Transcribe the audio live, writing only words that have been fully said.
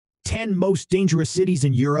10 most dangerous cities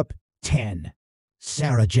in Europe. 10.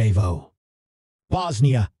 Sarajevo,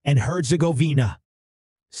 Bosnia and Herzegovina.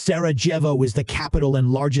 Sarajevo is the capital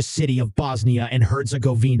and largest city of Bosnia and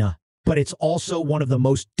Herzegovina, but it's also one of the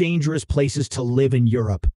most dangerous places to live in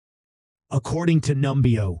Europe. According to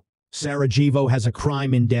Numbeo, Sarajevo has a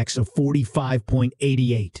crime index of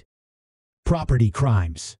 45.88. Property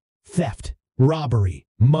crimes, theft, robbery,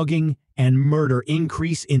 mugging, and murder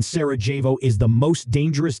increase in Sarajevo is the most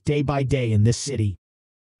dangerous day by day in this city.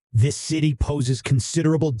 This city poses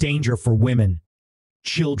considerable danger for women,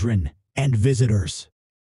 children, and visitors.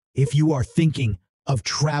 If you are thinking of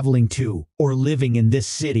traveling to or living in this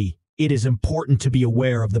city, it is important to be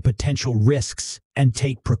aware of the potential risks and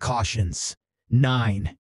take precautions.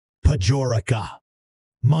 9. Podgorica,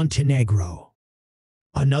 Montenegro.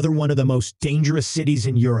 Another one of the most dangerous cities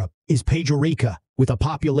in Europe is Podgorica, with a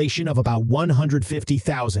population of about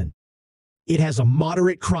 150,000. It has a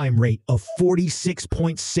moderate crime rate of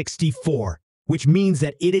 46.64, which means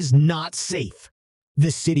that it is not safe.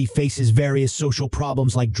 This city faces various social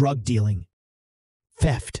problems like drug dealing,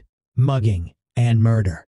 theft, mugging, and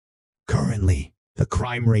murder. Currently, the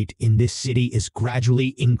crime rate in this city is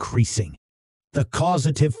gradually increasing. The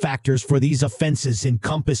causative factors for these offenses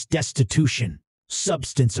encompass destitution,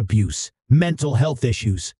 substance abuse, mental health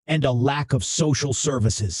issues, and a lack of social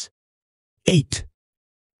services. 8.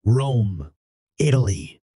 Rome,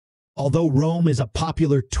 Italy. Although Rome is a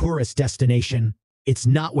popular tourist destination, it's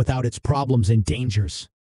not without its problems and dangers.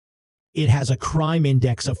 It has a crime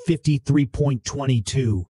index of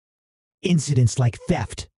 53.22. Incidents like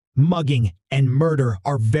theft, mugging, and murder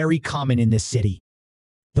are very common in this city.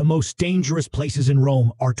 The most dangerous places in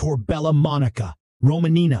Rome are Torbella Monica,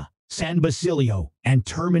 Romanina, San Basilio, and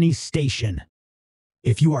Termini Station.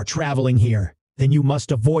 If you are traveling here, then you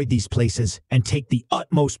must avoid these places and take the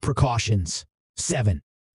utmost precautions. 7.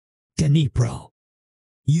 Dnipro,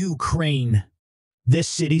 Ukraine. This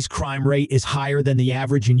city's crime rate is higher than the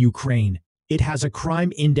average in Ukraine. It has a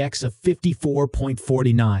crime index of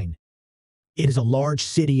 54.49. It is a large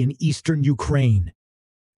city in eastern Ukraine,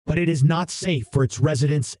 but it is not safe for its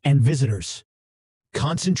residents and visitors.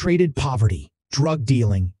 Concentrated poverty, drug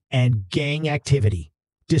dealing, and gang activity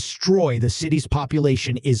destroy the city's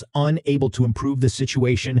population is unable to improve the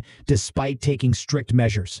situation despite taking strict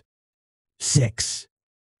measures. 6.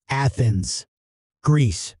 Athens,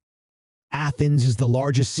 Greece. Athens is the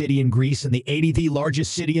largest city in Greece and the 80th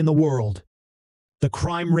largest city in the world. The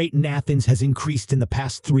crime rate in Athens has increased in the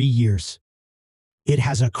past 3 years. It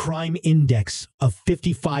has a crime index of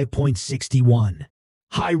 55.61.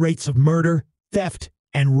 High rates of murder, theft,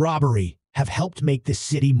 and robbery have helped make this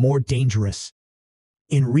city more dangerous.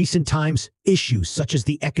 In recent times, issues such as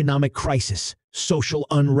the economic crisis, social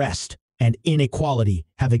unrest, and inequality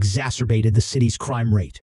have exacerbated the city's crime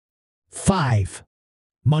rate. 5.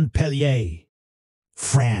 Montpellier,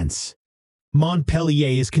 France.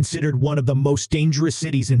 Montpellier is considered one of the most dangerous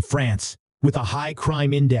cities in France, with a high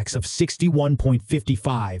crime index of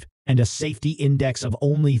 61.55 and a safety index of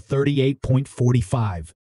only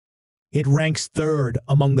 38.45. It ranks third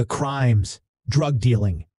among the crimes, drug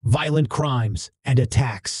dealing, violent crimes, and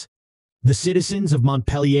attacks. The citizens of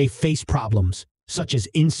Montpellier face problems such as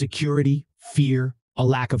insecurity, fear, a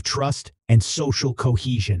lack of trust, and social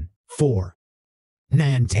cohesion. 4.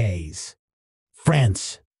 Nantes,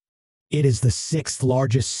 France. It is the 6th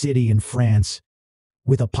largest city in France,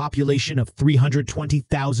 with a population of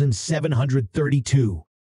 320,732.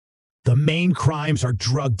 The main crimes are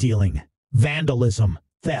drug dealing, vandalism,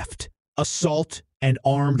 theft, assault, and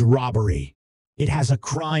armed robbery. It has a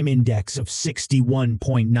crime index of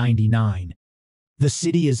 61.99. The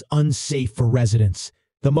city is unsafe for residents.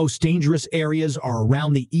 The most dangerous areas are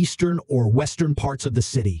around the eastern or western parts of the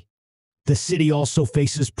city. The city also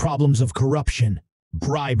faces problems of corruption,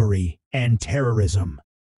 bribery, and terrorism.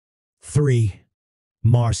 3.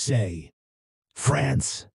 Marseille,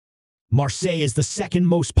 France. Marseille is the 2nd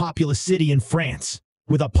most populous city in France,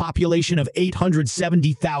 with a population of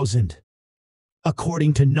 870,000.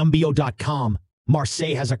 According to Numbeo.com,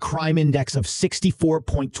 Marseille has a crime index of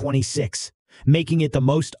 64.26, making it the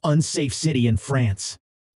most unsafe city in France.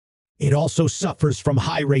 It also suffers from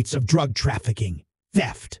high rates of drug trafficking,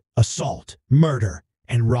 theft, assault, murder,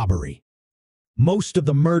 and robbery. Most of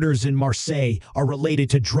the murders in Marseille are related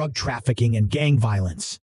to drug trafficking and gang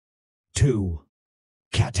violence. 2.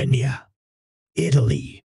 Catania,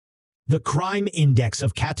 Italy. The crime index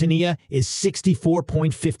of Catania is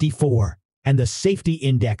 64.54, and the safety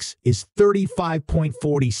index is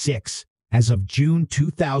 35.46 as of June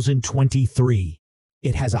 2023.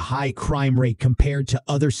 It has a high crime rate compared to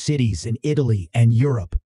other cities in Italy and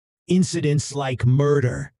Europe. Incidents like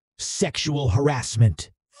murder, Sexual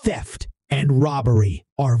harassment, theft, and robbery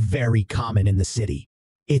are very common in the city.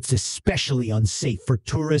 It's especially unsafe for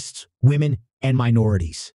tourists, women, and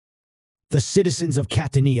minorities. The citizens of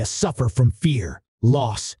Catania suffer from fear,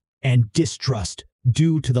 loss, and distrust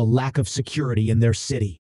due to the lack of security in their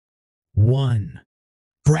city. 1.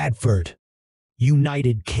 Bradford,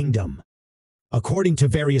 United Kingdom. According to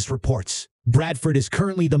various reports, Bradford is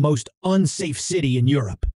currently the most unsafe city in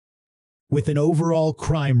Europe, with an overall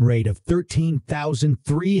crime rate of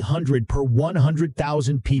 13,300 per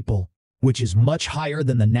 100,000 people, which is much higher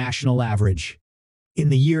than the national average. In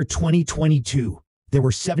the year 2022, there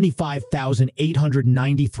were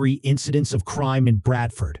 75,893 incidents of crime in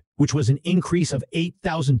Bradford, which was an increase of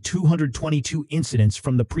 8,222 incidents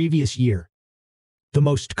from the previous year. The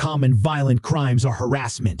most common violent crimes are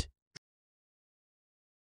harassment,